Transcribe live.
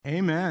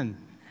Amen.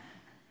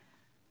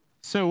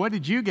 So what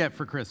did you get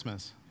for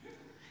Christmas?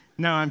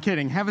 No, I'm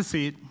kidding. Have a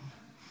seat.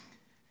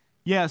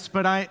 Yes,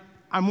 but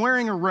I'm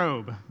wearing a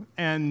robe,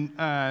 and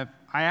I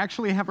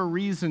actually have a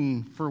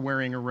reason for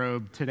wearing a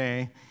robe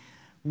today.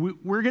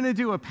 We're going to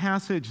do a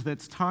passage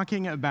that's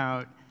talking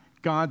about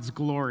God's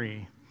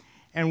glory.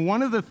 And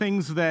one of the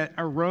things that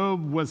a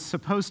robe was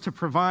supposed to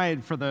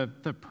provide for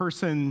the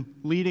person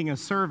leading a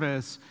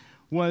service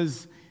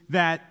was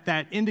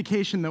that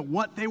indication that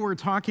what they were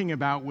talking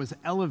about was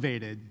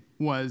elevated,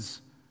 was,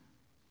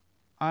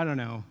 I don't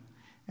know.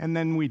 And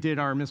then we did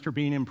our Mr.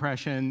 Bean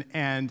impression,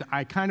 and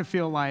I kind of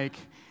feel like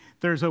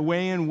there's a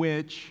way in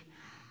which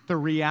the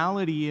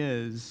reality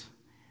is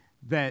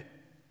that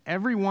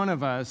every one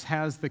of us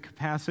has the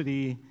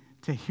capacity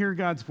to hear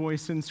God's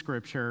voice in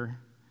Scripture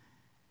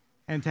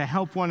and to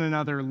help one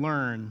another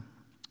learn.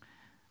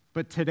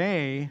 But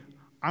today,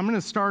 I'm going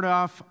to start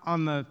off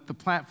on the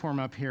platform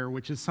up here,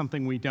 which is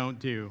something we don't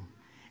do.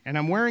 And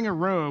I'm wearing a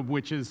robe,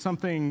 which is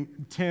something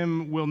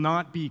Tim will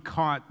not be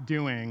caught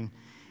doing.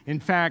 In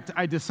fact,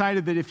 I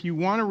decided that if you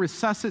want to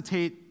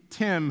resuscitate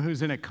Tim,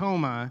 who's in a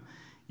coma,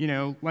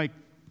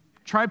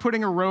 try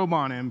putting a robe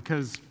on him,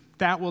 because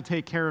that will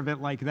take care of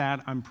it like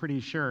that, I'm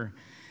pretty sure.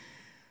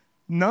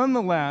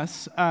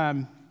 Nonetheless,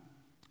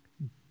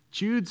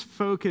 Jude's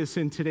focus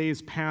in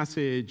today's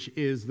passage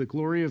is the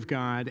glory of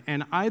God,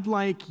 and I'd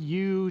like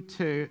you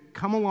to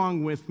come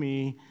along with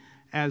me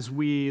as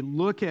we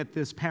look at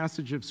this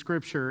passage of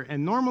Scripture.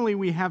 And normally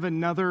we have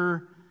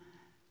another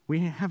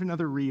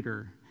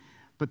reader,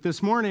 but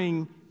this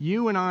morning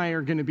you and I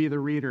are going to be the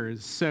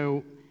readers.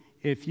 So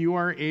if you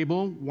are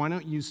able, why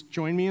don't you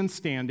join me in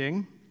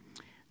standing?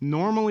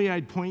 Normally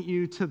I'd point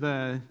you to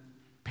the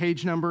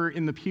page number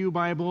in the Pew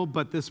Bible,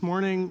 but this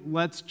morning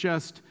let's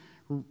just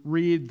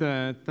read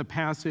the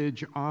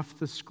passage off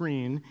the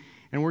screen,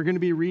 and we're going to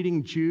be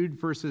reading Jude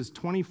verses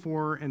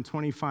 24 and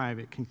 25.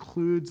 It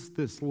concludes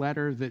this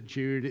letter that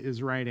Jude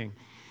is writing.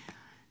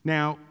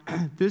 Now,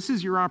 this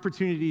is your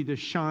opportunity to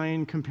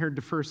shine compared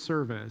to first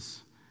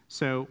service.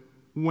 So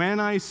when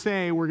I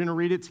say we're going to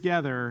read it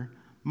together,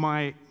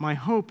 my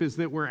hope is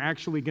that we're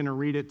actually going to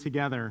read it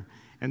together.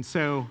 And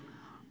so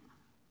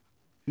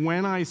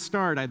when I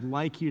start, I'd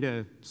like you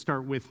to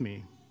start with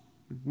me.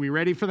 We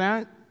ready for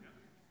that?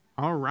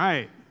 All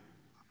right.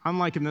 I'm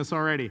liking this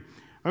already.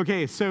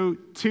 Okay, so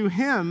to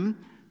him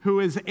who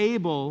is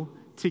able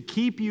to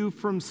keep you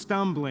from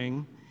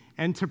stumbling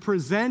and to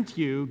present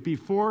you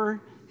before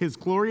his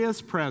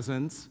glorious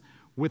presence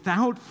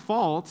without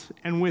fault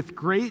and with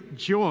great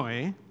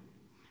joy,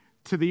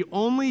 to the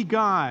only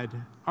God,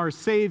 our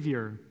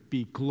Savior,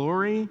 be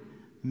glory,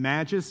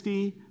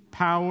 majesty,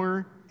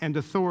 power, and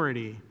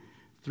authority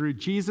through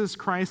Jesus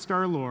Christ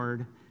our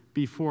Lord,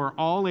 before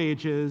all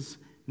ages,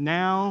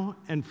 now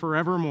and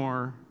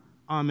forevermore.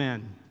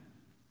 Amen.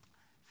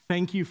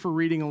 Thank you for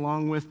reading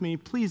along with me.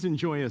 Please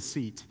enjoy a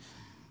seat.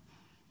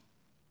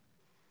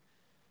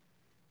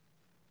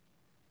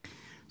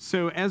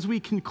 So as we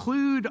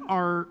conclude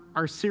our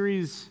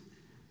series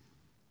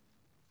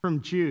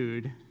from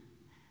Jude,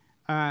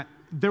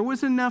 there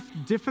was enough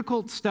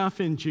difficult stuff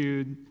in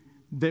Jude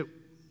that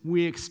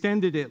we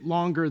extended it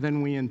longer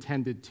than we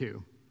intended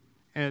to.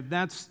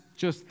 That's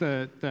just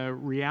the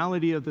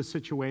reality of the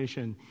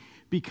situation,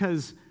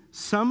 because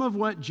some of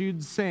what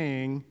Jude's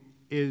saying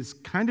is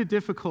kind of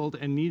difficult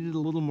and needed a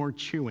little more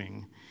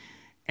chewing.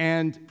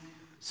 And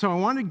so I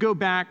want to go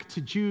back to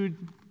Jude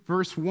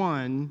verse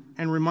 1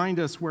 and remind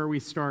us where we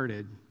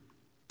started.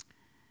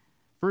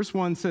 Verse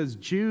 1 says,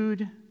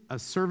 Jude, a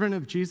servant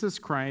of Jesus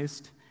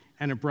Christ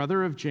and a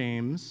brother of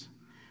James,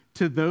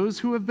 to those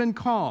who have been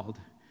called,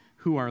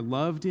 who are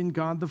loved in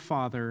God the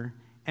Father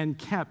and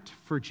kept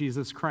for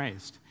Jesus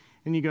Christ.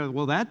 And you go,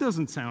 well, that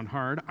doesn't sound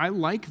hard. I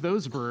like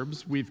those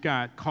verbs. We've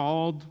got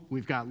called,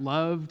 we've got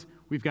loved,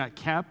 we've got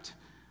kept.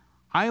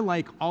 I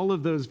like all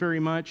of those very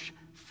much.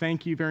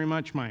 Thank you very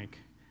much, Mike.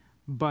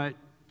 But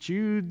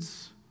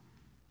Jude's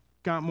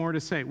got more to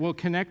say. Well,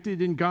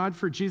 connected in God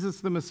for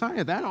Jesus the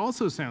Messiah. That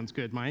also sounds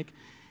good, Mike.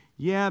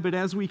 Yeah, but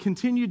as we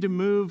continued to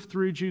move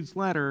through Jude's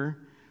letter,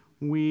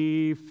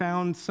 we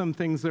found some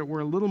things that were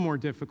a little more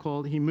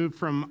difficult. He moved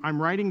from,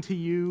 I'm writing to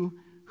you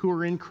who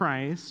are in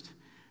Christ,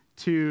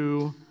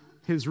 to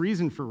his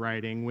reason for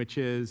writing, which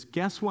is,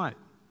 guess what?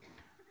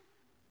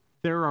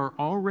 There are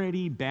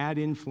already bad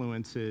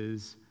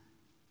influences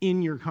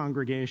in your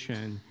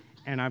congregation,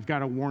 and I've got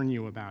to warn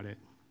you about it.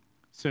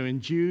 So in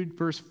Jude,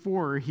 verse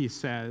 4, he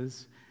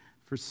says,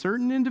 for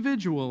certain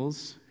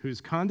individuals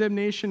whose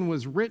condemnation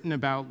was written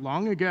about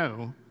long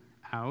ago,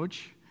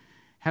 ouch,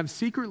 have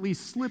secretly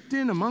slipped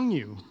in among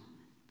you.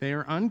 They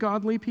are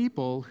ungodly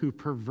people who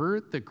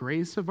pervert the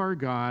grace of our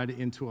God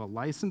into a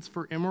license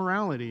for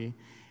immorality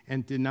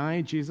and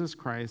deny Jesus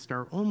Christ,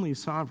 our only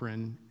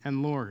sovereign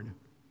and Lord.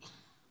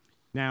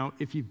 Now,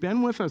 if you've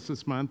been with us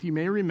this month, you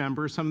may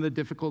remember some of the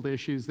difficult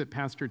issues that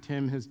Pastor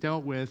Tim has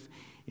dealt with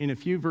in a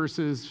few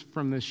verses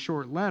from this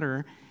short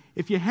letter.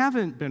 If you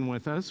haven't been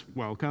with us,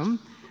 welcome.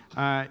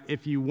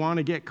 If you want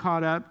to get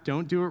caught up,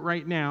 don't do it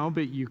right now,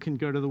 but you can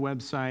go to the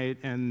website,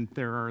 and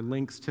there are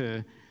links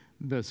to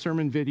the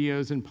sermon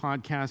videos and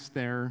podcasts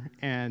there,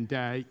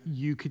 and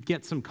you could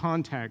get some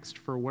context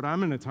for what I'm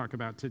going to talk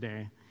about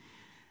today,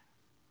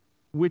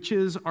 which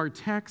is our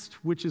text,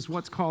 which is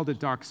what's called a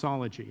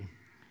doxology.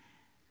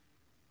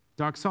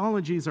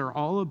 Doxologies are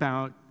all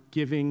about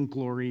giving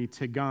glory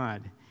to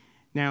God.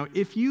 Now,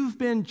 if you've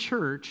been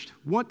churched,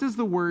 what does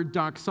the word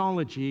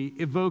doxology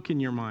evoke in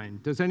your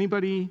mind?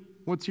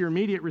 What's your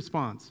immediate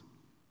response?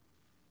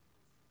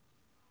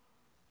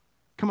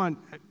 Come on.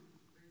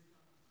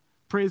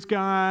 Praise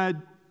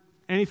God.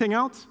 Anything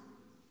else?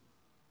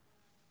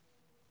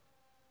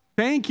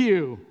 Thank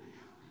you.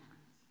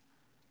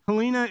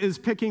 Helena is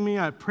picking me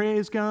up.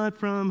 Praise God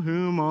from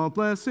whom all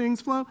blessings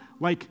flow.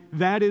 Like,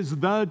 that is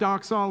the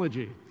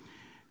doxology.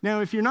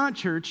 Now, if you're not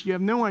church, you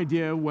have no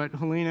idea what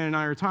Helena and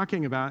I are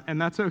talking about,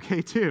 and that's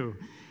okay too.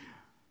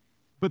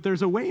 But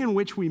there's a way in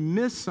which we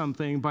miss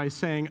something by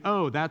saying,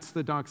 oh, that's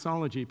the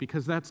doxology,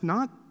 because that's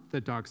not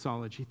the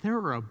doxology. There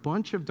are a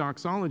bunch of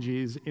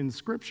doxologies in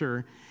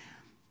Scripture.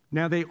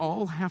 Now, they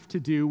all have to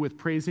do with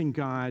praising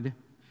God,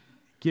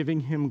 giving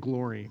him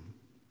glory.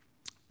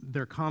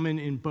 They're common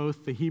in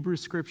both the Hebrew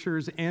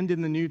Scriptures and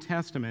in the New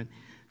Testament.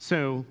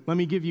 So let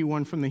me give you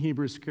one from the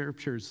Hebrew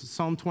Scriptures.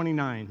 Psalm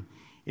 29.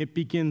 It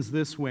begins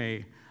this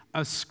way: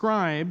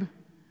 ascribe,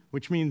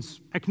 which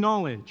means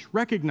acknowledge,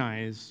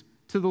 recognize,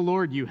 to the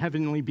Lord, you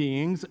heavenly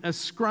beings.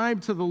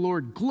 Ascribe to the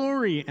Lord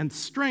glory and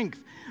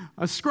strength.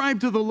 Ascribe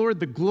to the Lord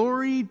the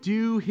glory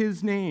due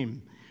his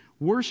name.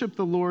 Worship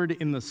the Lord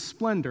in the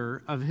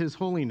splendor of his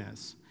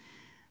holiness.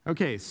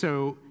 Okay,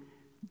 so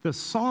the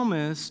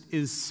psalmist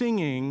is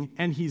singing,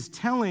 and he's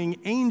telling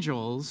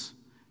angels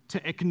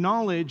to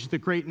acknowledge the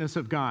greatness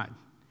of God,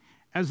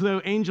 as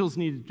though angels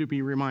needed to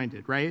be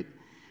reminded, right?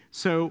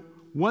 So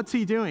what's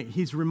he doing?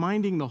 He's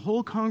reminding the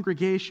whole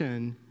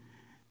congregation,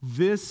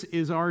 this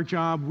is our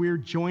job. We're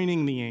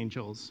joining the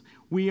angels.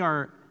 We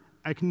are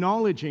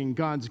acknowledging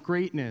God's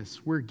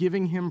greatness. We're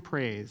giving him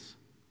praise.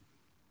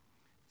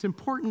 It's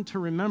important to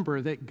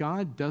remember that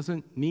God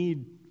doesn't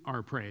need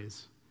our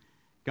praise.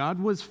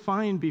 God was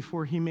fine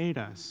before he made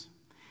us.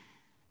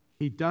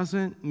 He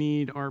doesn't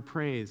need our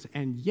praise.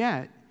 And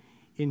yet,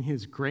 in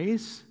his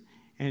grace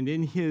and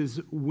in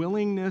his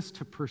willingness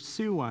to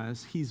pursue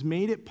us, he's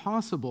made it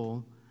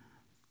possible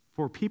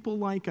for people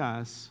like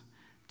us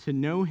to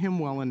know him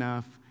well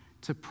enough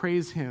to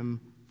praise him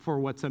for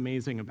what's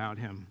amazing about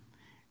him.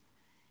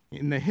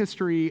 In the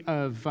history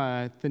of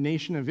the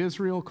nation of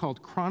Israel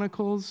called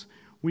Chronicles,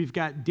 we've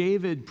got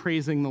David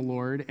praising the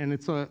Lord, and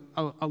it's a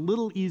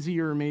little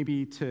easier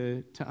maybe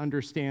to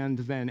understand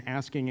than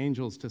asking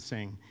angels to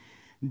sing.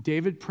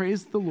 David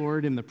praised the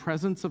Lord in the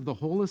presence of the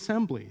whole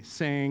assembly,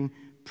 saying,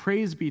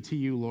 "Praise be to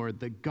you, Lord,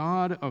 the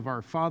God of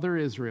our father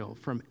Israel,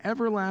 from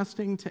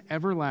everlasting to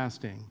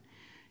everlasting.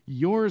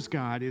 Yours,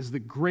 God, is the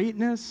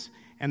greatness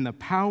and the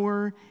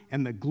power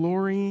and the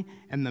glory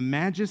and the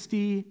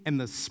majesty and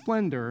the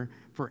splendor,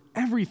 for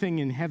everything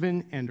in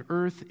heaven and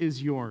earth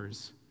is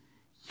yours.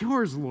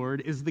 Yours,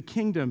 Lord, is the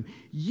kingdom.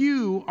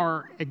 You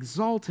are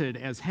exalted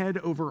as head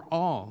over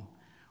all.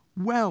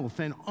 Wealth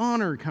and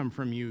honor come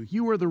from you.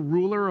 You are the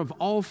ruler of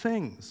all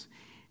things.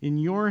 In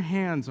your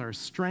hands are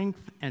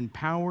strength and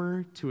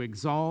power to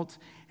exalt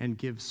and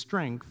give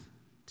strength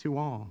to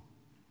all.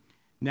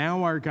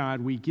 Now, our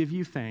God, we give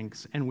you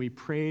thanks and we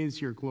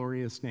praise your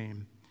glorious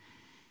name."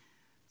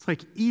 It's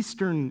like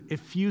Eastern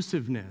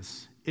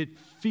effusiveness. It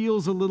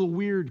feels a little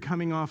weird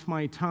coming off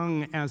my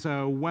tongue as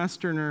a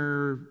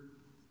Westerner,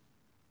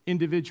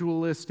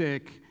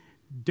 individualistic,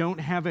 don't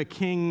have a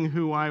king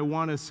who I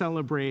want to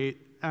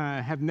celebrate,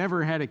 have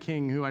never had a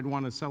king who I'd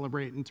want to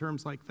celebrate in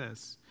terms like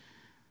this.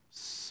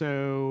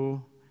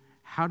 So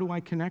how do I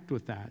connect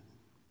with that?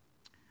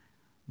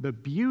 The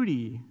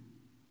beauty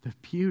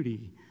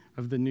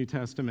of the New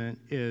Testament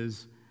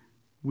is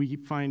we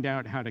find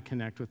out how to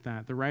connect with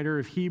that. The writer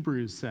of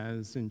Hebrews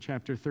says in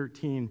chapter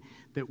 13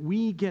 that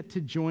we get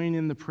to join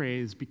in the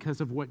praise because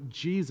of what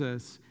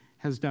Jesus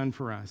has done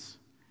for us.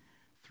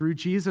 Through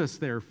Jesus,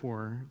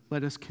 therefore,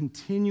 let us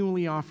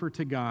continually offer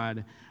to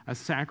God a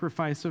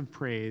sacrifice of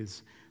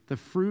praise, the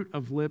fruit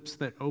of lips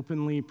that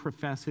openly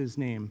profess his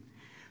name.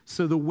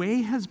 So the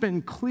way has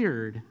been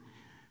cleared.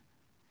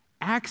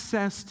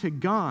 Access to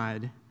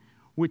God,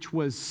 which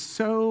was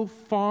so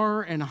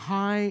far and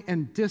high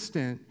and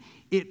distant,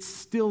 it's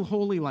still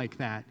holy like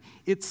that.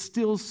 It's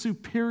still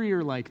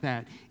superior like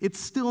that. It's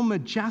still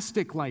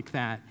majestic like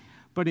that.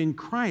 But in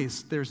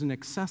Christ, there's an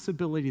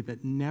accessibility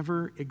that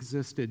never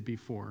existed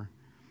before.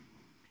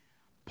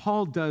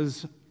 Paul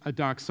does a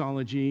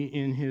doxology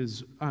in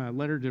his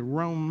letter to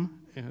Rome,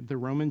 the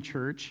Roman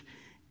church,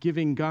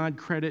 giving God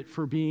credit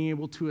for being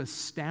able to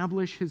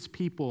establish his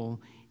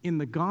people in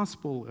the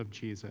gospel of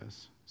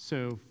Jesus.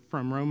 So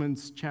from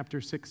Romans chapter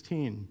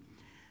 16,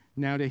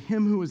 "Now to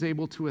him who is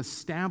able to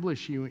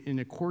establish you in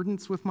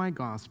accordance with my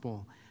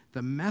gospel,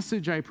 the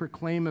message I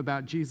proclaim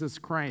about Jesus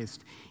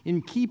Christ,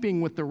 in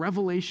keeping with the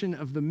revelation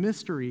of the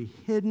mystery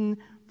hidden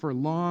for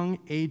long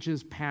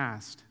ages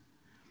past."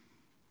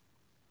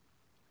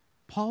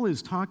 Paul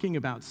is talking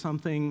about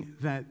something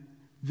that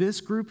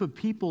this group of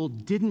people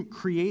didn't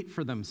create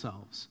for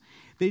themselves.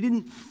 They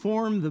didn't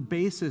form the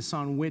basis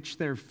on which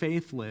their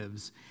faith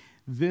lives.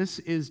 This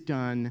is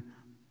done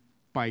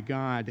by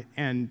God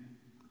and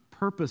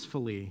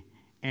purposefully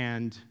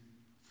and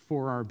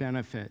for our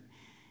benefit.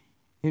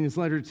 In his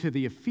letter to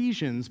the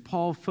Ephesians,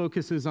 Paul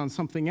focuses on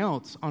something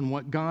else, on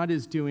what God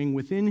is doing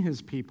within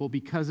his people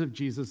because of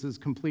Jesus'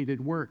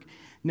 completed work.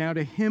 Now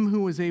to him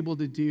who is able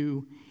to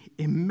do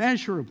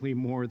immeasurably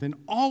more than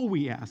all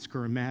we ask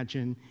or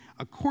imagine,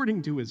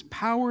 according to his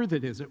power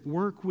that is at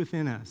work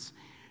within us.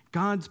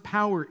 God's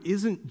power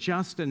isn't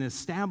just an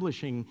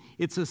establishing,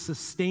 it's a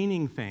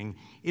sustaining thing.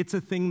 It's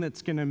a thing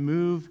that's going to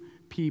move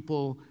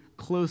people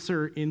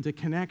closer into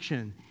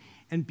connection.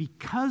 And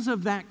because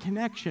of that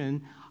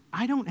connection,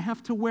 I don't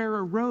have to wear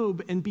a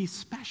robe and be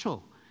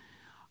special.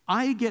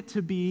 I get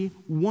to be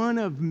one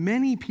of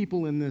many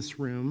people in this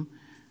room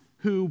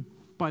who,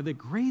 by the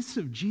grace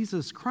of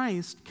Jesus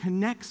Christ,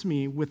 connects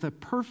me with a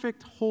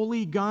perfect,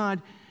 holy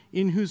God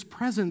in whose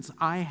presence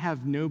I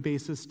have no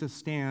basis to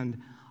stand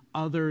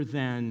other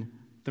than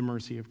the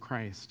mercy of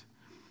Christ.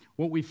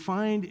 What we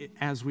find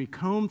as we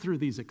comb through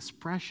these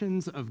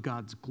expressions of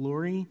God's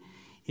glory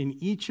in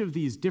each of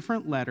these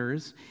different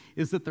letters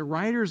is that the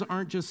writers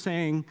aren't just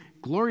saying,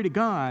 glory to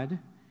God,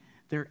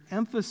 they're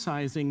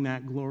emphasizing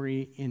that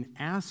glory in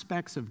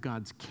aspects of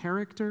God's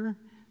character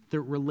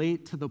that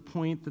relate to the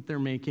point that they're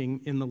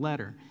making in the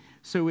letter.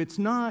 So it's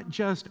not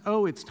just,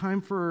 oh, it's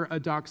time for a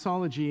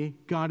doxology,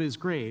 God is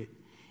great.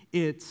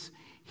 It's,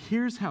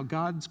 here's how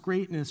God's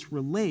greatness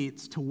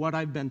relates to what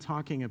I've been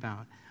talking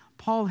about.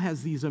 Paul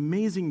has these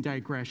amazing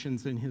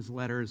digressions in his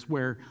letters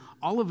where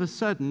all of a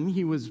sudden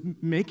he was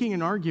making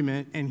an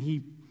argument and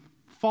he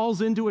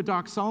falls into a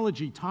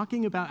doxology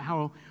talking about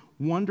how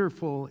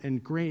wonderful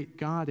and great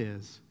God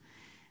is.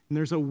 And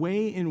there's a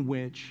way in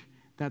which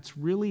that's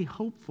really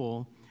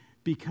hopeful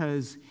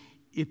because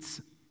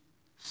it's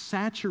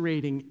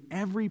saturating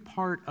every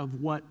part of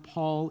what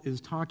Paul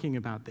is talking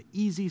about. The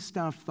easy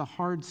stuff, the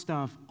hard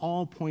stuff,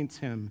 all points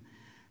him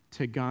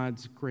to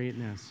God's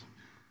greatness.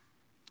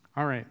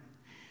 All right.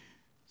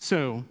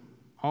 So,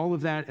 all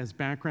of that as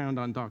background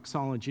on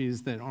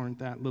doxologies that aren't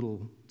that little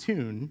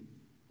tune,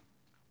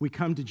 we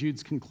come to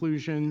Jude's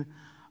conclusion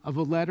of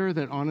a letter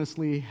that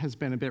honestly has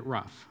been a bit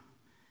rough.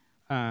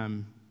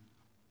 I'm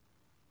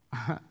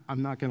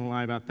not going to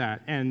lie about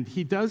that. And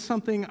he does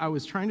something I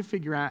was trying to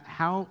figure out,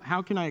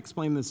 how can I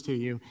explain this to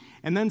you?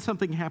 And then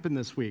something happened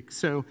this week.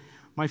 So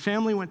my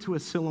family went to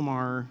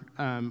Asilomar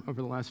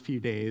over the last few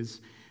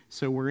days.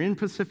 So we're in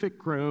Pacific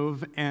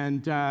Grove,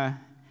 and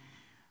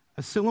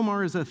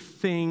Asilomar is a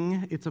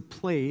thing. It's a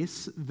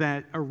place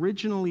that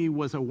originally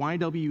was a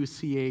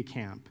YWCA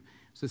camp.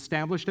 It was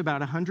established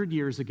about 100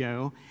 years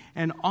ago.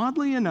 And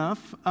oddly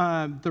enough,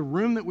 the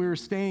room that we were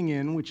staying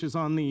in, which is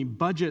on the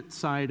budget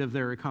side of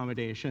their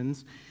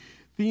accommodations,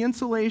 the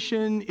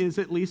insulation is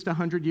at least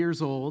 100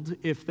 years old,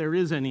 if there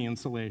is any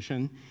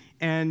insulation,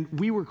 and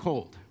we were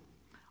cold.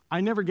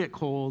 I never get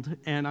cold,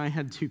 and I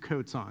had 2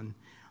 coats on.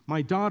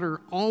 My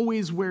daughter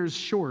always wears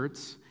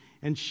shorts,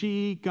 and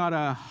she got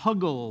a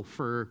Huggle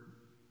for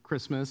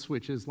Christmas,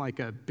 which is like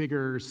a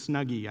bigger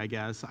Snuggie, I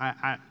guess.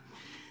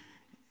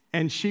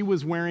 And she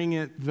was wearing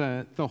it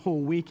the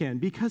whole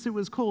weekend because it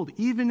was cold.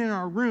 Even in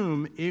our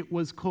room, it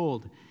was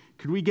cold.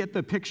 Could we get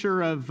the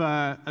picture of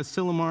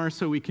Asilomar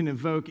so we can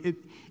evoke it?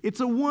 It's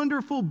a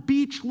wonderful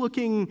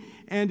beach-looking,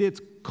 and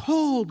it's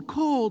cold,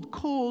 cold,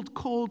 cold,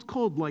 cold,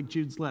 cold, like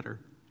Jude's letter.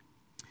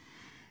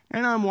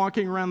 And I'm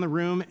walking around the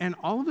room, and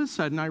all of a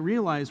sudden I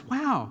realize,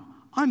 wow,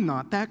 I'm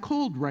not that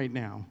cold right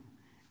now.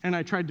 And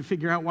I tried to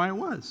figure out why it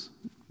was.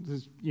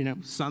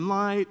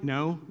 Sunlight?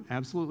 No,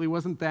 absolutely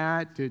wasn't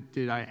that.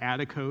 Did I add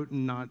a coat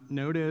and not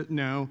notice?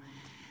 No.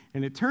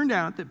 And it turned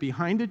out that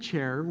behind a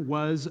chair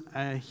was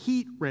a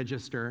heat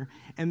register,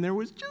 and there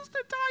was just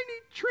a tiny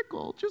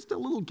trickle, just a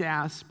little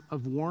gasp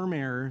of warm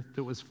air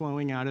that was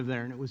flowing out of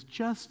there, and it was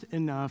just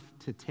enough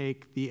to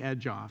take the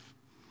edge off.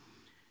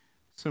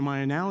 So my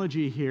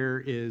analogy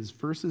here is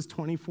verses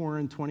 24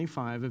 and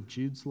 25 of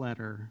Jude's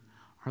letter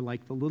are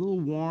like the little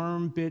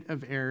warm bit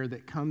of air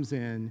that comes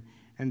in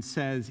and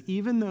says,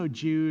 even though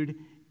Jude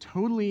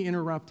totally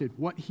interrupted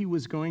what he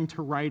was going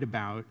to write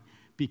about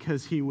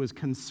because he was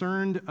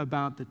concerned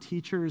about the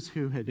teachers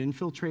who had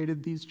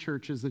infiltrated these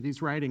churches that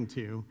he's writing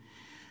to,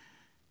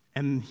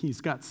 and he's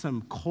got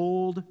some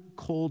cold,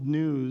 cold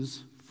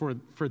news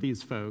for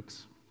these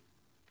folks,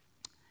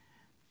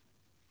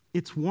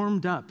 it's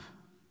warmed up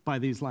by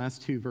these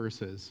last 2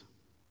 verses.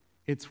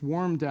 It's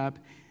warmed up,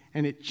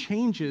 and it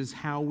changes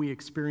how we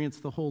experience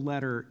the whole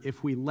letter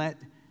if we let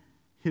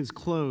his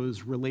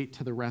close relate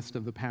to the rest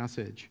of the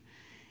passage.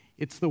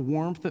 It's the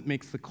warmth that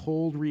makes the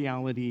cold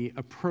reality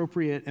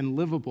appropriate and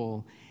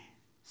livable.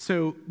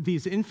 So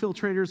these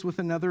infiltrators with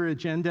another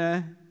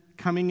agenda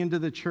coming into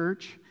the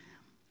church,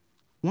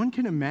 one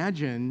can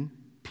imagine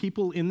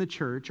people in the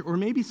church, or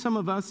maybe some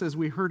of us as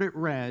we heard it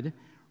read,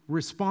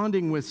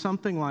 responding with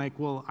something like,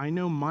 well, I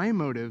know my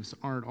motives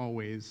aren't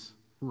always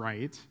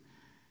right.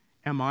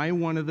 Am I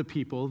one of the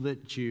people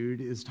that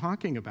Jude is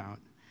talking about?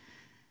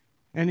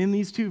 And in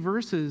these 2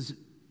 verses,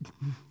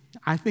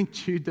 I think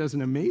Jude does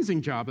an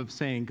amazing job of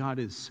saying God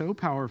is so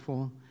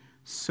powerful,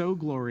 so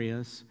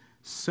glorious,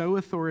 so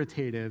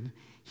authoritative,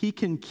 he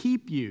can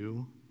keep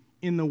you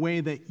in the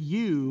way that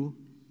you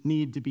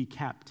need to be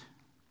kept.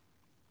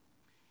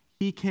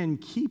 He can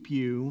keep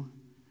you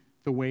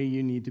the way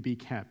you need to be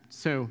kept.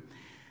 So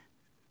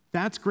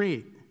that's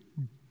great.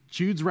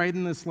 Jude's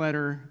writing this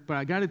letter, but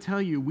I got to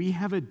tell you, we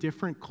have a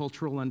different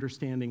cultural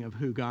understanding of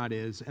who God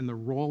is and the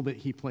role that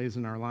he plays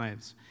in our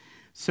lives.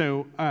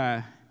 So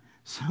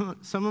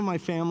some of my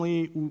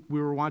family,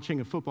 we were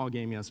watching a football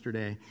game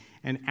yesterday,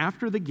 and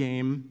after the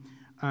game,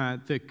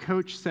 the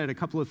coach said a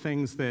couple of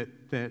things that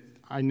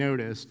I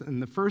noticed, and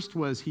the first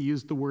was he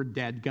used the word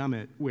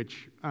dadgummit,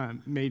 which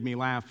made me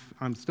laugh.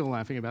 I'm still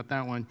laughing about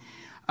that one.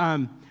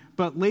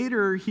 But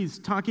later, he's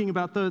talking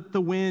about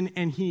the win,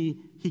 and he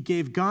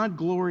gave God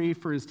glory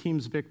for his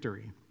team's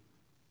victory.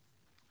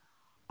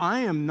 I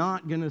am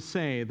not going to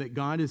say that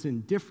God is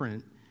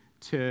indifferent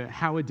to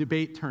how a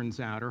debate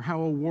turns out, or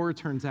how a war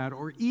turns out,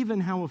 or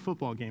even how a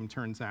football game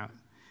turns out.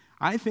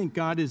 I think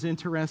God is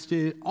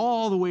interested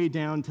all the way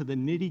down to the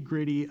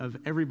nitty-gritty of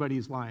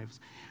everybody's lives.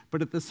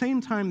 But at the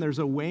same time, there's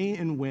a way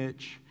in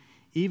which,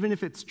 even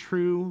if it's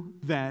true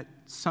that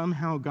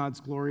somehow God's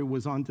glory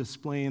was on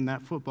display in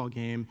that football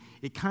game,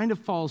 it kind of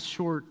falls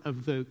short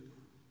of the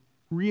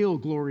real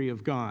glory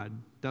of God,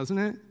 doesn't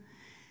it?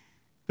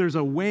 There's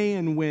a way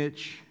in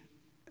which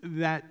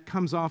that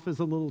comes off as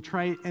a little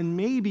trite, and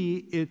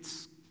maybe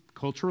it's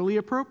culturally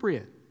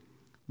appropriate.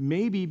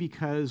 Maybe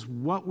because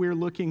what we're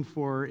looking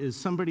for is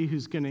somebody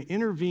who's going to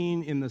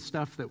intervene in the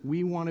stuff that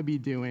we want to be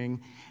doing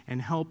and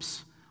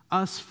helps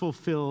us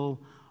fulfill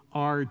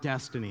our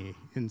destiny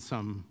in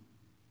some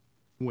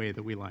way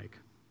that we like.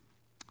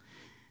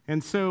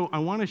 And so I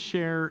want to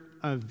share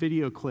a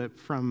video clip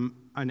from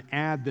an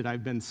ad that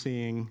I've been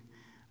seeing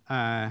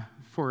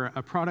for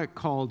a product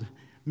called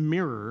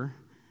Mirror,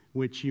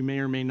 which you may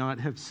or may not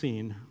have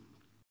seen.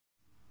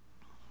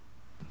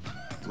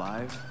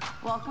 Live.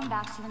 Welcome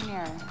back to the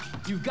Mirror.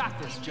 You've got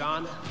this,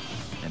 John.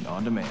 And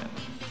on demand.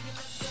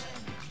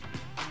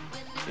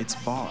 It's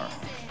bar,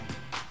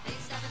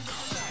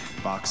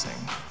 boxing,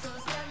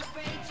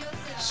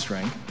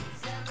 strength,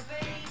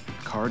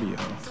 cardio,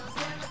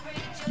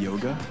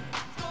 yoga,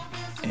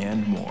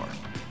 and more.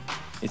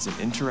 It's an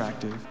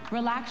interactive,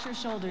 Relax your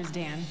shoulders,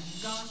 Dan.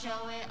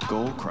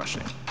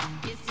 goal-crushing,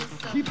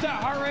 Keep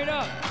that heart rate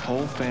up.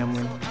 whole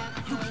family,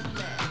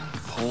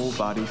 whole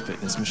body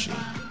fitness machine.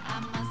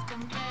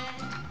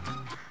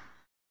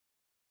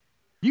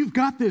 You've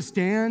got this,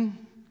 Dan.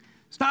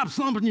 Stop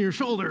slumping your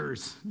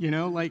shoulders.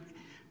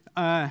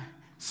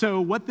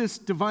 So what this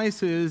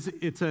device is,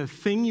 it's a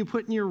thing you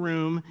put in your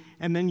room,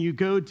 and then you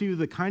go do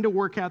the kind of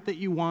workout that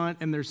you want,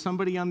 and there's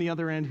somebody on the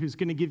other end who's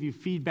going to give you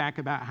feedback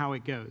about how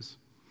it goes.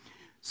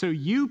 So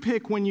you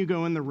pick when you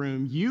go in the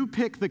room, you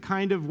pick the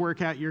kind of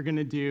workout you're going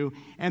to do,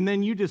 and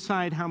then you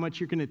decide how much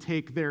you're going to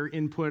take their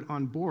input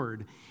on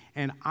board.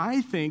 And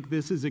I think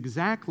this is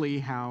exactly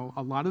how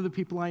a lot of the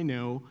people I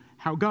know,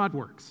 how God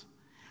works.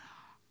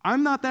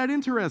 I'm not that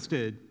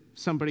interested,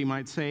 somebody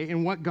might say,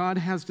 in what God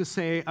has to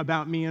say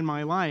about me and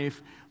my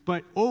life,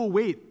 but oh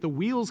wait, the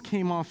wheels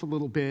came off a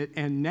little bit,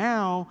 and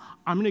now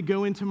I'm going to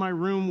go into my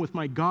room with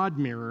my God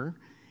mirror,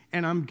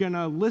 and I'm going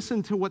to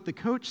listen to what the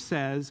coach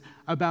says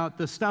about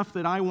the stuff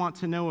that I want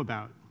to know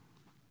about.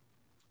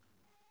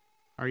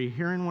 Are you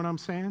hearing what I'm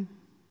saying?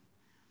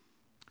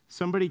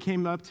 Somebody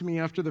came up to me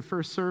after the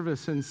first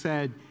service and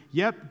said,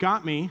 "Yep,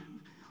 got me.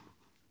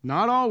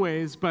 Not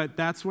always, but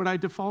that's what I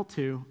default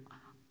to.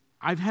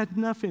 I've had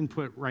enough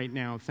input right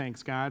now,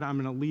 thanks God.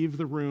 I'm going to leave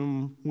the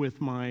room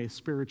with my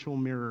spiritual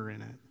mirror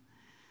in it."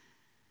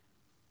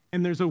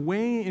 And there's a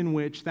way in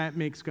which that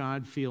makes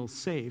God feel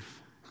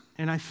safe.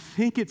 And I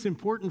think it's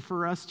important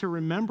for us to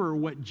remember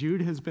what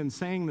Jude has been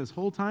saying this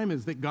whole time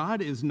is that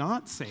God is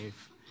not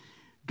safe.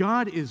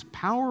 God is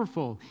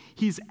powerful.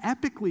 He's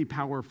epically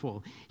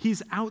powerful.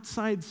 He's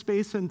outside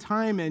space and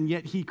time, and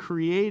yet he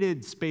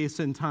created space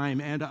and time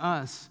and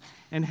us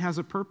and has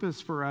a purpose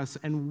for us.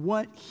 And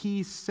what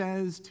he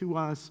says to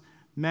us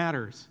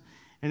matters,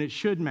 and it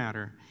should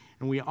matter.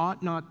 And we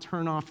ought not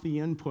turn off the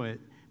input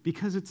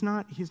because he's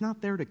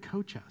not there to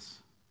coach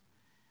us.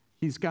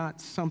 He's got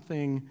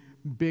something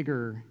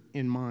bigger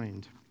in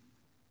mind.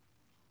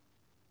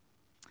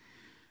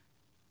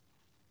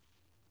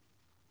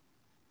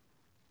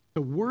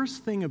 The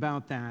worst thing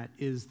about that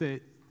is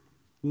that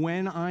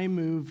when I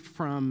moved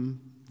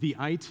from the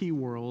IT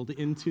world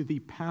into the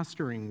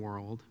pastoring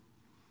world,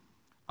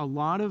 a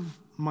lot of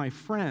my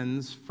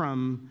friends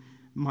from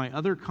my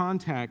other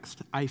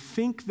context, I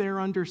think their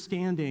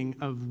understanding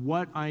of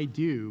what I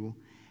do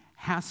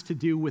has to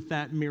do with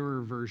that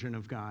mirror version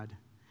of God.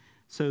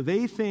 So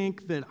they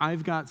think that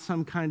I've got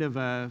some kind of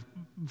a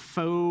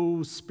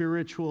faux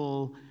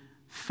spiritual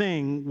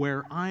thing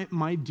where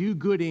my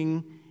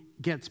do-gooding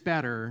gets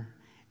better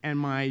and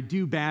my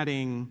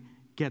do-badding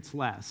gets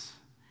less.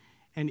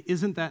 And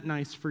isn't that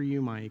nice for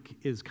you, Mike,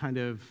 is kind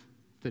of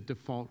the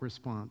default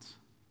response.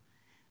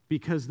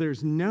 Because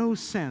there's no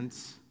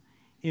sense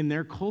in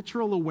their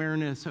cultural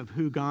awareness of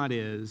who God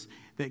is,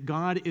 that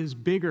God is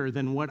bigger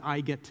than what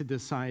I get to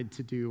decide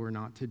to do or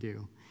not to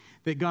do.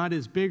 That God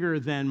is bigger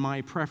than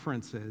my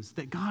preferences.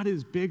 That God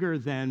is bigger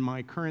than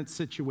my current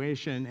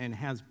situation and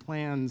has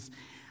plans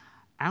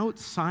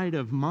outside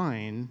of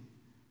mine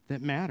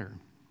that matter.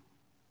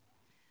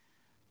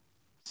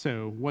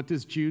 So, what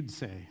does Jude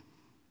say?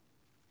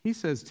 He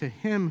says, to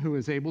him who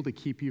is able to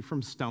keep you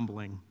from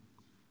stumbling.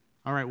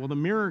 All right, well, the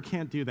mirror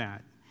can't do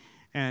that.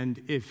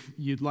 And if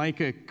you'd like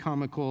a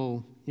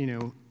comical,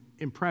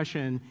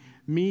 impression,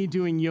 me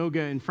doing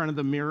yoga in front of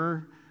the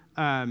mirror,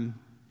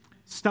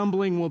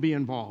 stumbling will be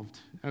involved,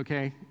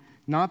 okay?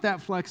 Not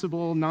that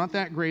flexible, not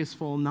that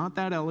graceful, not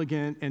that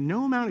elegant, and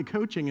no amount of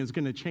coaching is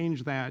going to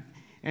change that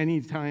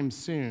anytime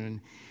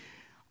soon.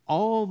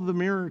 All the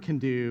mirror can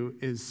do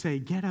is say,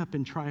 get up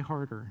and try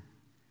harder.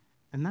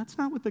 And that's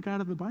not what the God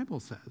of the Bible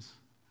says.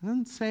 It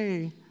doesn't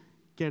say,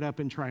 get up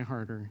and try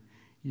harder.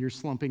 You're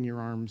slumping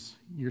your arms,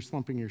 you're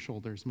slumping your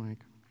shoulders, Mike.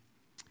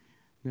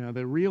 Now,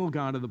 the real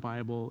God of the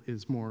Bible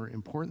is more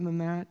important than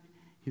that.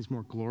 He's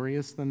more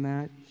glorious than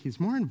that. He's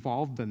more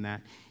involved than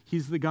that.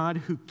 He's the God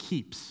who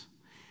keeps.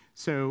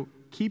 So,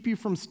 keep you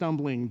from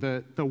stumbling.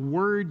 The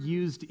word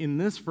used in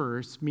this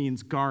verse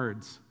means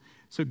guards.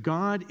 So,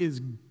 God is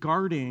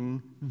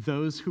guarding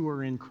those who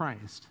are in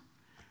Christ.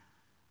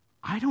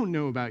 I don't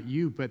know about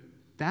you, but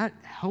that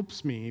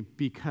helps me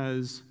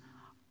because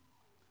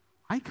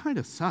I kind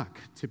of suck,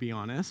 to be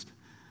honest,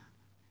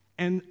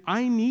 and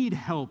I need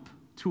help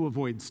to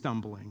avoid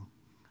stumbling.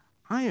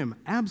 I am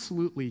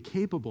absolutely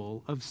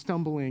capable of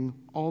stumbling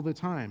all the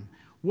time.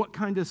 What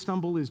kind of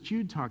stumble is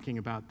Jude talking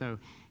about, though?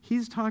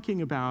 He's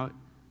talking about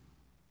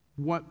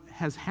what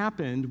has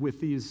happened with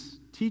these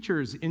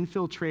teachers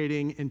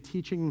infiltrating and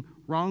teaching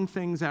wrong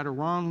things out of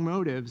wrong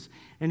motives,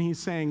 and he's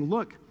saying,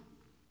 look,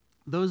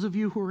 those of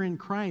you who are in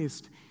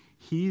Christ,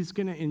 he's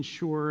going to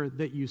ensure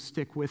that you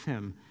stick with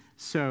him.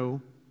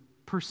 So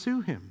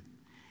pursue him.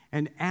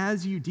 And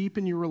as you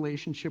deepen your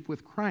relationship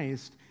with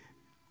Christ,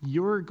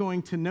 you're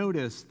going to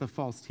notice the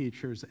false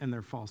teachers and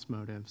their false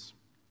motives.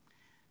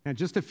 Now,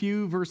 just a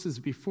few verses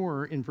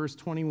before, in verse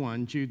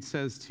 21, Jude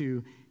says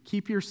to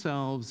keep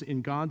yourselves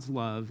in God's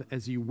love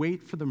as you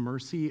wait for the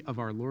mercy of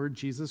our Lord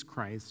Jesus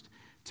Christ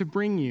to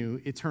bring you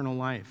eternal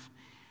life.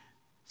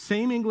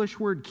 Same English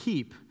word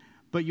keep,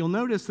 but you'll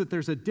notice that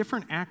there's a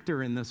different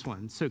actor in this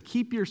one. So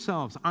keep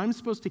yourselves. I'm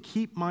supposed to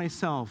keep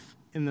myself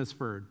in this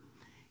verb.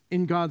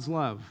 In God's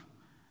love.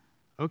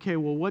 Okay,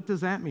 well, what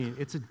does that mean?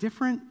 It's a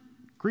different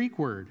Greek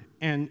word,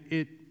 and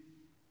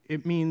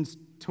it means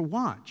to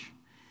watch.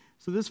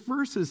 So this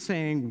verse is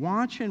saying,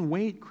 watch and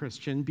wait,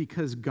 Christian,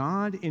 because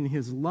God in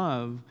his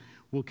love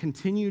will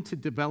continue to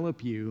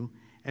develop you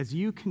as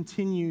you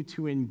continue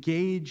to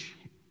engage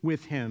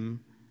with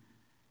him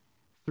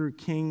through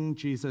King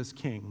Jesus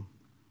King.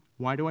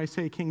 Why do I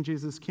say King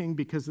Jesus King?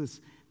 Because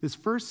this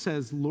verse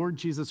says Lord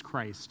Jesus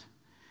Christ.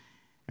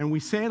 And we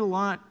say it a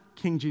lot,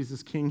 King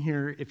Jesus King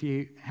here. If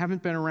you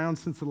haven't been around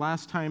since the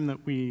last time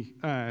that we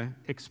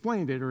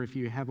explained it, or if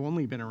you have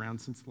only been around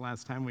since the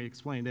last time we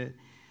explained it,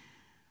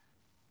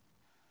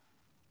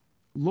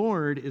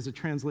 Lord is a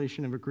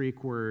translation of a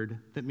Greek word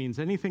that means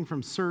anything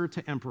from sir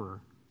to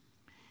emperor.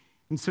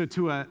 And so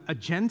to a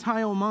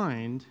Gentile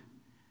mind,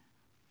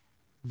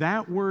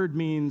 that word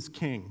means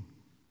king,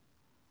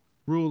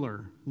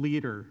 ruler,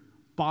 leader,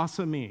 boss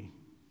of me.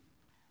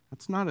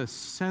 That's not a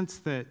sense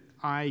that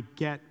I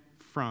get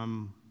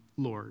from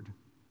Lord.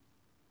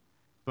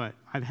 But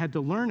I've had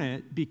to learn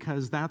it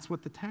because that's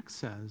what the text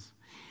says.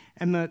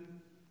 And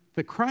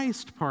the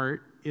Christ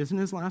part isn't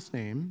his last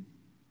name.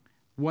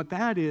 What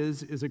that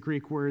is a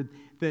Greek word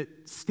that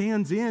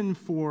stands in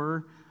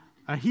for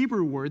a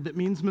Hebrew word that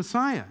means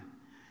Messiah.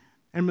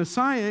 And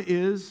Messiah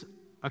is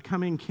a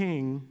coming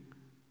king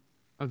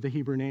of the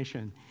Hebrew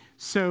nation.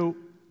 So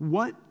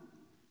what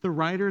the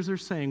writers are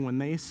saying when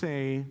they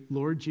say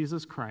Lord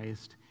Jesus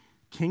Christ,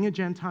 King of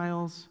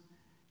Gentiles,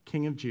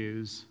 King of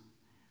Jews,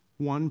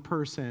 one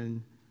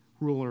person,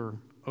 ruler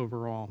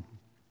over all.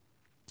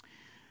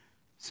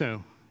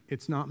 So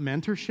it's not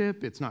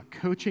mentorship, it's not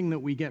coaching that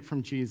we get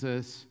from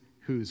Jesus,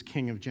 who's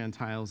King of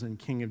Gentiles and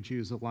King of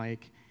Jews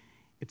alike.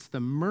 It's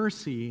the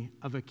mercy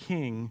of a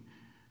king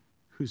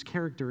whose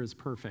character is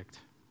perfect.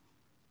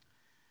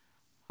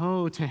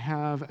 Oh, to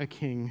have a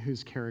king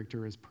whose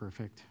character is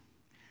perfect.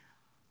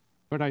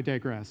 But I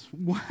digress.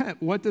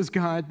 What does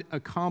God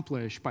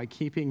accomplish by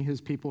keeping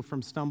his people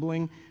from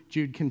stumbling?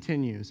 Jude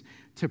continues,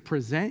 to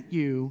present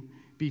you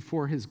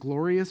before his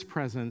glorious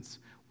presence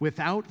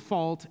without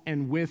fault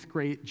and with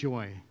great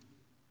joy.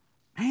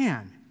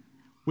 Man,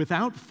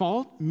 without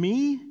fault,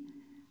 me?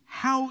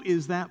 How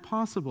is that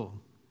possible?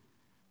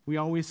 We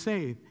always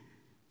say,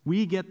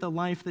 we get the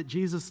life that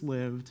Jesus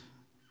lived.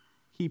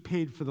 He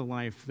paid for the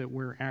life that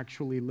we're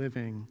actually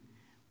living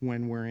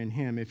when we're in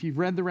him. If you've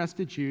read the rest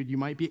of Jude, you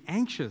might be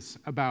anxious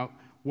about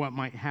what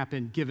might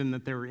happen given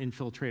that there are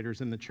infiltrators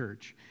in the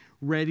church,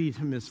 ready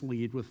to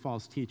mislead with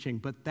false teaching.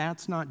 But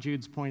that's not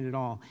Jude's point at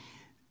all.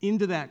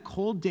 Into that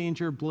cold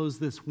danger blows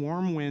this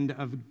warm wind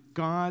of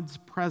God's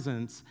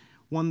presence,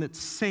 one that's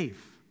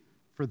safe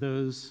for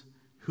those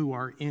who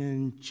are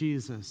in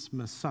Jesus,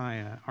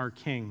 Messiah, our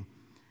King.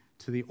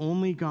 To the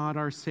only God,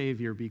 our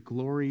Savior, be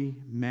glory,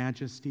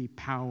 majesty,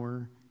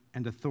 power,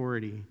 and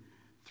authority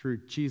through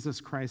Jesus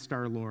Christ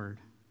our Lord.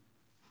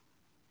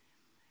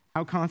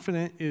 How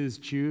confident is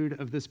Jude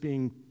of this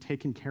being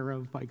taken care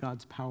of by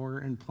God's power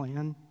and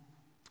plan?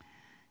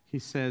 He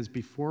says,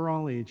 before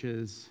all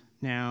ages,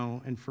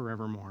 now and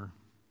forevermore.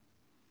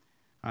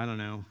 I don't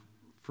know.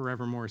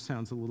 Forevermore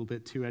sounds a little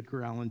bit too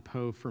Edgar Allan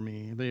Poe for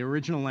me. The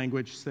original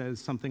language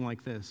says something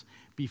like this: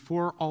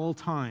 before all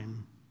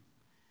time,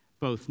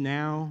 both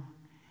now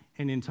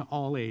and into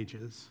all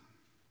ages.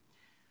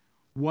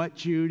 What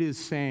Jude is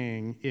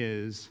saying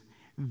is,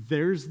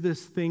 there's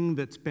this thing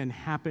that's been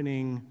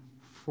happening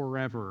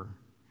forever,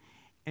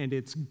 and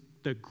it's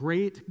the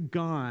great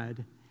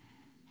God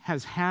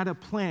has had a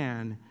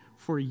plan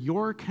for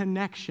your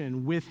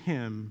connection with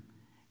him,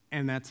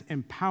 and that's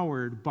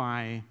empowered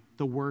by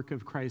the work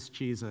of Christ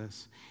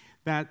Jesus.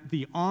 That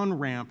the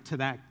on-ramp to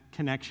that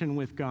connection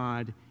with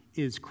God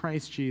is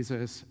Christ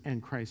Jesus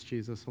and Christ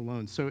Jesus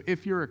alone. So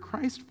if you're a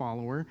Christ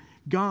follower,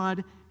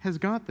 God has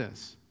got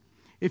this.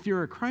 If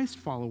you're a Christ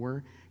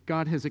follower,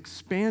 God has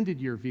expanded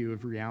your view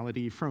of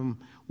reality from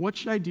what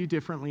should I do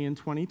differently in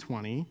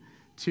 2020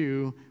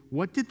 to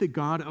what did the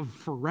God of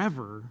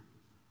forever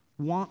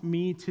want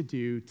me to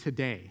do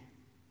today?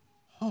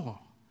 Oh.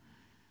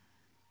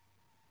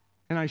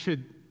 And I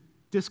should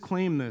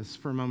disclaim this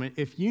for a moment.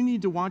 If you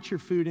need to watch your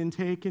food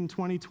intake in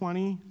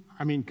 2020,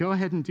 go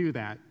ahead and do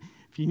that.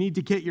 If you need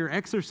to get your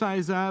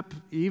exercise up,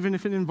 even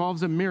if it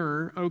involves a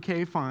mirror,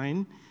 okay,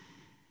 fine.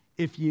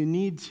 If you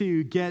need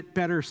to get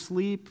better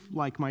sleep,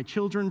 like my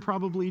children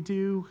probably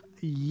do,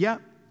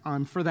 yep,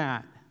 I'm for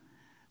that.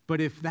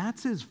 But if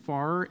that's as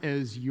far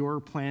as your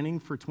planning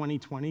for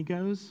 2020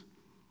 goes,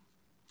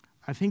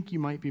 I think you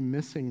might be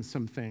missing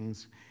some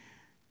things.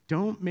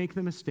 Don't make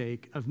the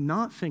mistake of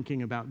not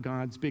thinking about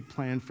God's big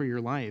plan for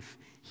your life.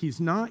 He's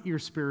not your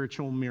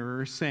spiritual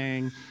mirror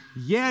saying,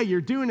 yeah,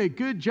 you're doing a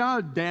good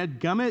job,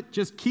 dadgummit,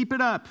 just keep it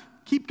up,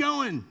 keep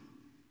going.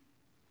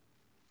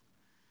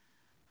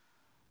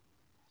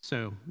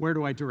 So, where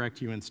do I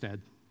direct you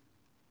instead?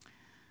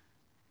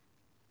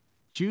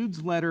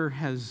 Jude's letter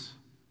has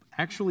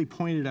actually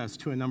pointed us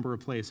to a number of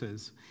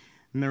places.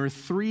 And there are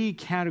 3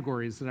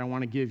 categories that I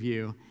want to give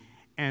you.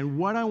 And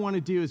what I want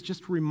to do is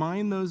just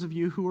remind those of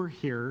you who are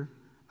here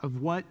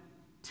of what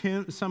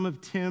some of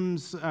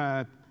Tim's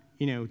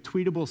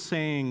tweetable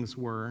sayings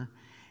were.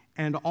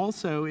 And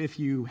also, if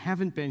you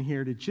haven't been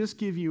here, to just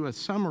give you a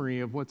summary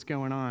of what's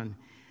going on.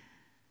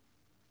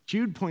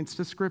 Jude points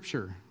to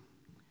Scripture.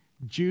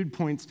 Jude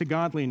points to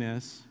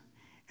godliness,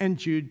 and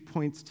Jude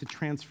points to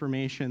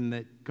transformation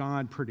that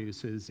God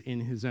produces in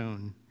his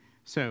own.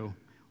 So,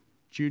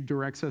 Jude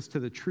directs us to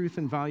the truth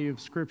and value of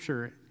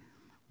Scripture.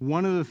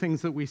 One of the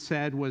things that we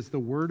said was the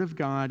Word of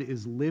God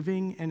is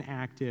living and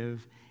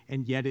active,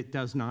 and yet it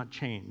does not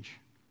change.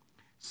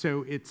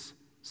 So it's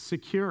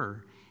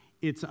secure,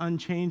 it's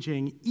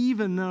unchanging,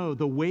 even though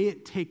the way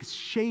it takes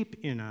shape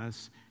in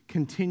us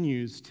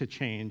continues to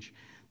change.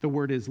 The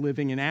Word is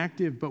living and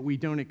active, but we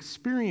don't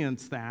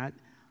experience that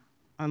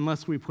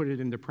unless we put it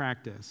into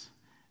practice.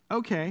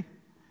 Okay,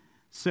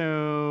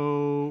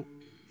 so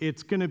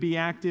it's going to be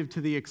active to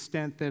the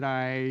extent that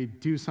I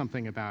do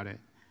something about it.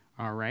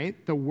 All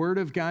right? The Word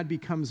of God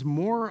becomes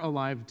more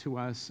alive to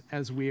us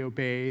as we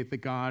obey the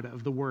God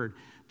of the Word.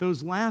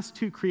 Those last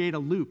 2 create a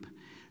loop.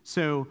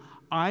 So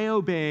I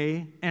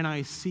obey and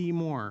I see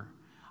more.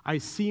 I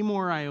see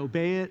more, I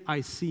obey it,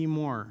 I see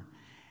more.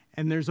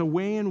 And there's a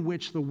way in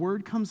which the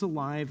Word comes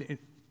alive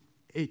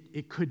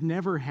it could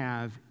never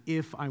have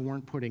if I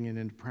weren't putting it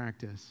into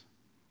practice.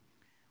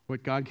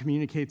 What God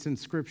communicates in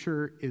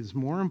Scripture is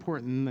more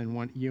important than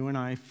what you and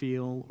I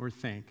feel or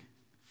think.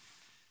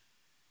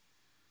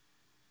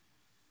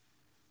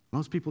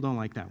 Most people don't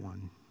like that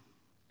one,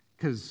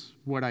 because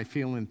what I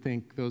feel and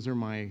think, those are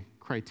my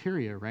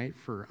criteria, right,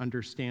 for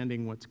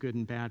understanding what's good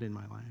and bad in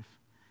my life.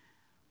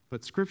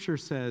 But Scripture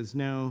says,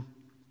 no,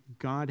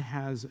 God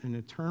has an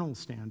eternal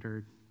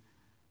standard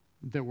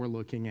that we're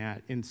looking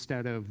at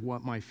instead of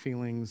what my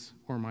feelings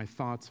or my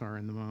thoughts are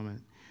in the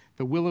moment.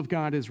 The will of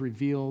God is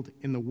revealed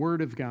in the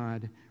Word of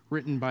God,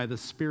 written by the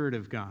Spirit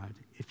of God.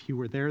 If you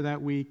were there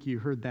that week, you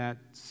heard that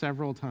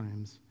several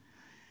times.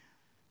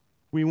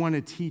 We want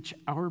to teach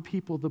our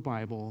people the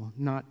Bible,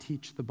 not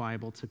teach the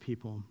Bible to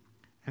people.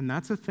 And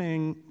that's a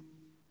thing.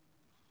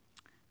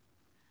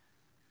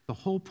 The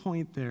whole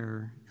point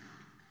there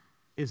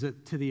is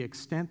that to the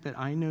extent that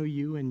I know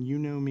you and you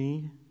know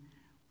me,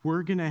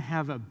 we're going to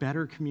have a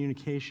better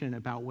communication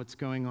about what's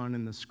going on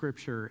in the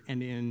Scripture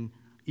and in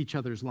each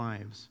other's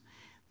lives.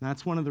 And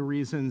that's one of the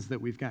reasons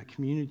that we've got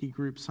community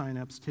group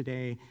signups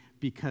today,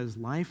 because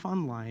Life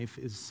on Life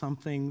is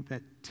something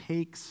that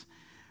takes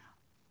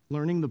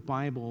learning the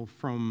Bible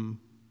from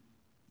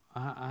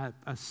a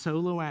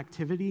solo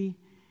activity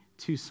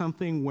to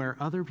something where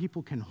other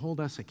people can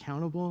hold us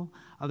accountable,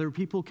 other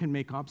people can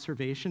make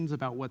observations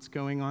about what's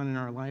going on in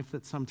our life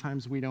that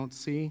sometimes we don't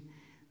see.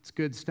 It's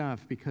good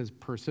stuff because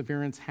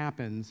perseverance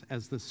happens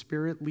as the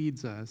Spirit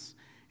leads us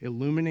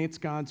illuminates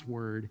God's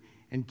word,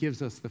 and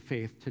gives us the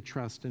faith to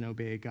trust and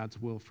obey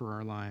God's will for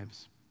our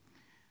lives.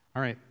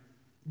 All right,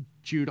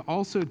 Jude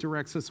also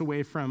directs us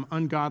away from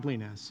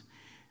ungodliness.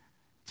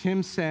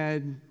 Tim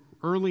said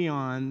early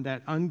on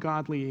that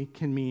ungodly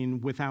can mean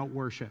without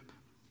worship.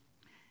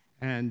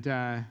 And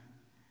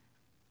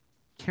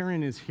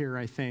Karen is here,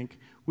 I think.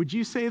 Would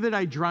you say that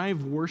I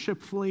drive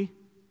worshipfully?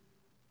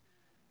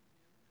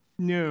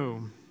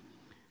 No.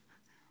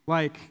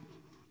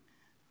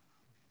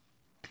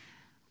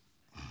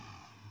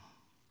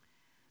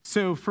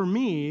 So for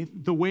me,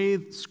 the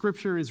way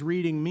Scripture is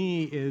reading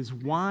me is,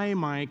 why,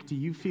 Mike, do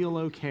you feel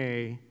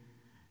okay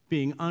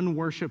being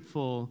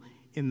unworshipful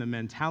in the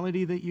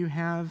mentality that you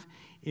have,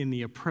 in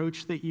the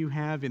approach that you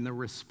have, in the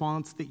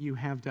response that you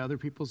have to other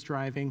people's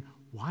driving?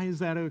 Why is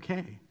that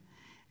okay?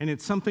 And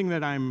it's something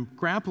that I'm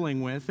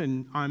grappling with,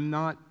 and I'm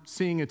not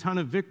seeing a ton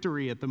of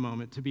victory at the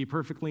moment, to be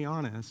perfectly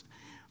honest.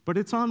 But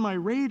it's on my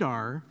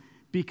radar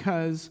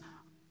because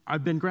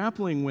I've been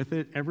grappling with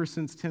it ever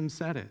since Tim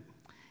said it.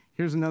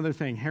 Here's another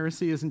thing.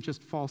 Heresy isn't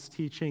just false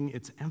teaching,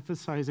 it's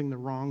emphasizing the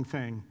wrong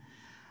thing.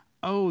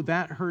 Oh,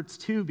 that hurts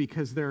too,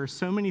 because there are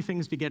so many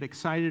things to get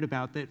excited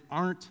about that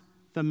aren't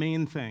the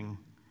main thing.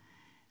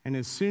 And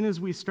as soon as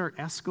we start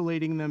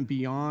escalating them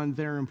beyond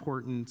their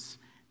importance,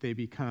 they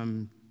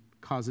become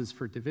causes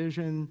for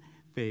division,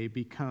 they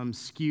become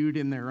skewed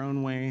in their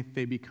own way,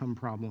 they become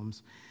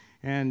problems.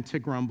 And to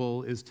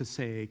grumble is to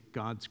say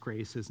God's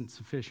grace isn't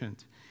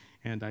sufficient.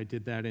 And I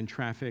did that in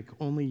traffic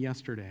only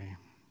yesterday.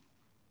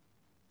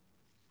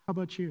 How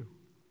about you?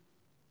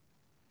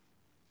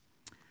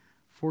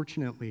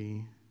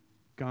 Fortunately,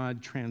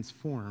 God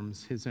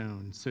transforms his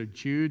own. So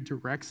Jude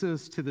directs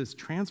us to this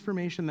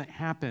transformation that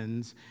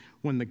happens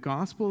when the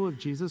gospel of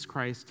Jesus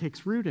Christ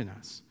takes root in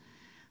us.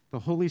 The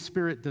Holy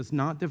Spirit does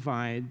not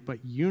divide, but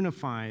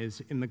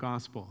unifies in the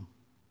gospel.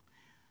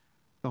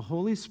 The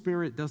Holy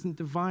Spirit doesn't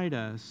divide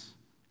us,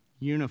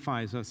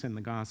 unifies us in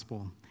the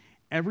gospel.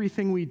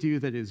 Everything we do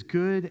that is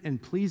good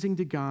and pleasing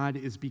to God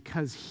is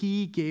because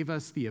he gave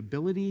us the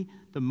ability,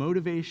 the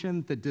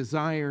motivation, the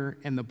desire,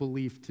 and the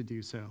belief to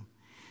do so.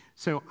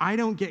 So I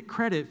don't get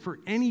credit for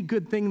any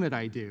good thing that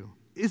I do.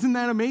 Isn't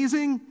that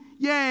amazing?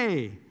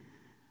 Yay!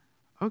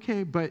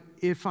 Okay, but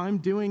if I'm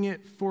doing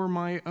it for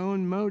my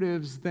own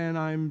motives, then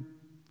I'm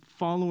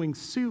following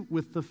suit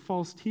with the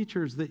false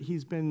teachers that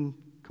he's been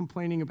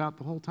complaining about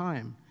the whole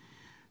time.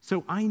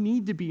 So I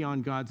need to be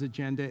on God's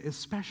agenda,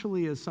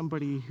 especially as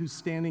somebody who's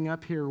standing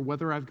up here,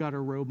 whether I've got a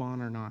robe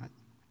on or not.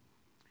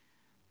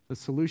 The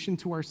solution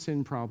to our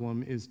sin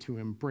problem is to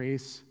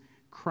embrace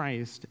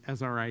Christ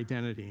as our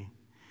identity.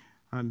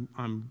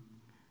 I'm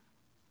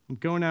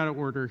going out of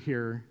order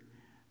here.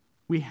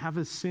 We have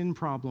a sin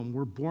problem.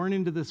 We're born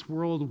into this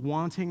world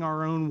wanting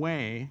our own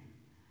way,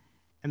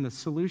 and the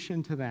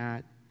solution to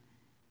that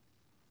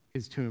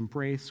is to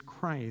embrace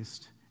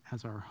Christ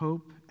as our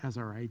hope, as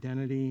our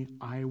identity.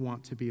 I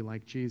want to be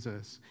like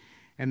Jesus.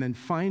 And then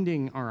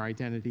finding our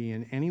identity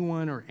in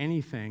anyone or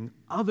anything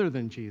other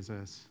than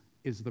Jesus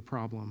is the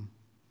problem.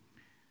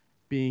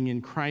 Being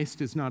in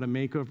Christ is not a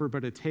makeover,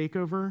 but a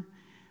takeover.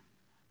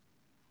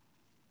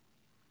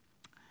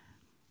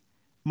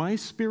 My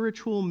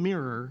spiritual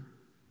mirror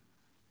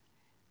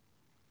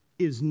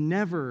is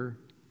never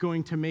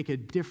going to make a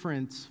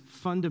difference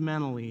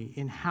fundamentally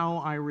in how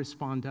I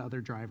respond to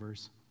other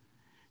drivers.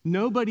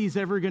 Nobody's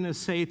ever going to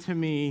say to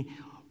me,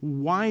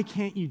 why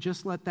can't you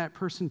just let that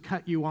person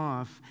cut you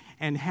off,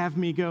 and have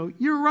me go,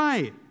 you're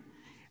right,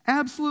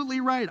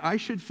 absolutely right. I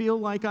should feel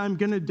like I'm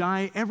going to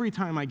die every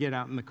time I get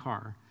out in the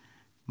car.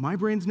 My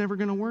brain's never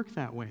going to work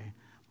that way.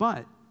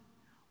 But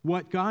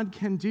what God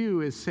can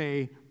do is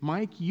say,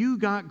 Mike, you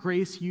got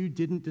grace you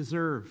didn't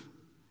deserve.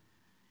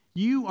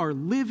 You are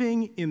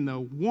living in the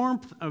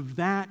warmth of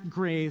that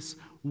grace.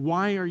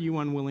 Why are you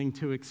unwilling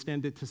to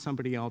extend it to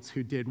somebody else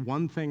who did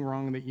one thing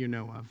wrong that you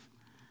know of?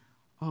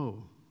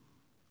 Oh,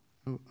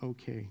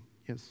 okay.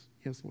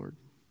 Yes, Lord.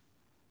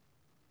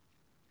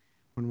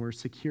 When we're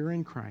secure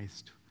in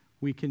Christ,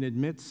 we can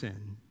admit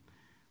sin,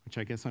 which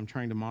I guess I'm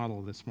trying to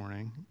model this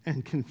morning,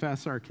 and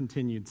confess our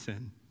continued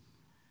sin.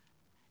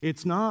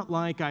 It's not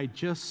like I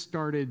just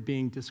started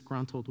being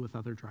disgruntled with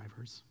other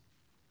drivers.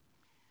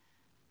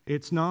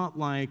 It's not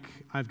like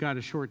I've got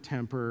a short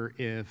temper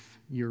if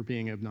you're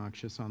being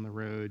obnoxious on the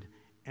road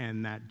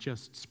and that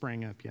just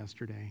sprang up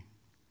yesterday.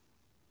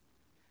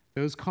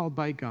 Those called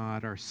by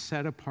God are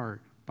set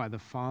apart by the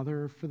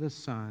Father for the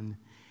Son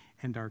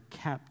and are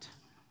kept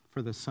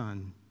for the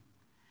Son.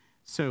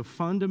 So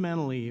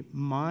fundamentally,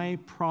 my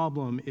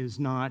problem is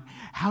not,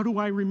 how do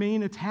I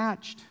remain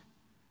attached?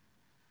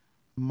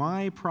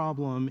 My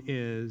problem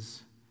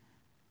is,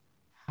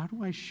 how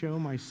do I show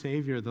my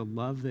Savior the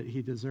love that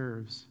he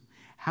deserves?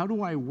 How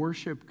do I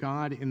worship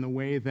God in the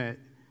way that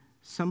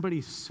somebody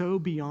so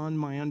beyond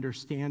my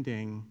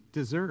understanding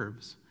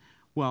deserves?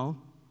 Well,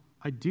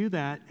 I do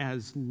that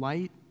as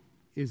light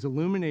is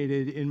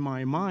illuminated in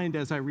my mind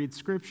as I read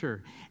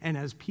Scripture, and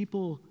as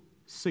people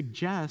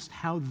suggest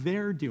how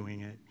they're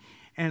doing it.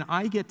 And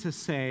I get to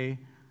say,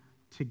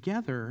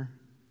 together,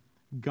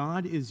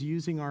 God is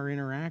using our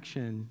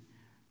interaction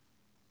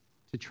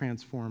to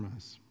transform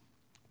us.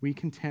 We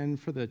contend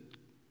for the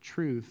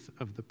truth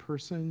of the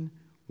person,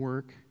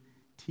 work,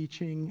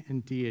 teaching,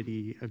 and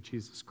deity of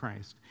Jesus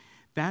Christ.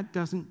 That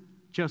doesn't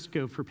just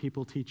go for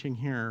people teaching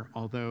here,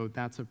 although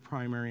that's of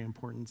primary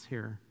importance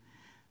here.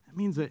 That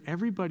means that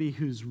everybody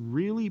who's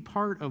really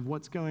part of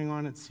what's going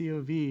on at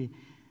COV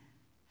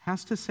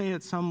has to say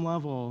at some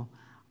level,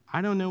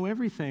 I don't know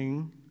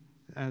everything,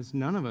 as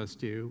none of us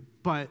do,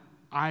 but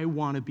I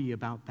want to be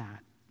about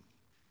that.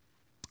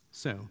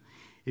 So,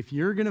 if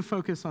you're going to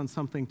focus on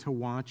something to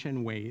watch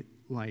and wait,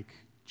 like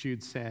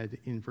Jude said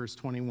in verse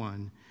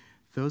 21,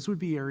 those would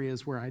be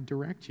areas where I'd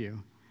direct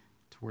you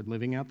toward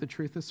living out the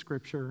truth of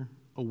Scripture,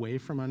 away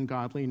from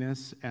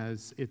ungodliness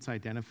as it's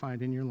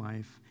identified in your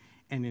life,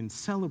 and in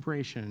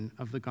celebration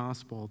of the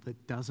gospel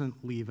that doesn't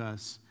leave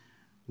us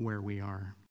where we are.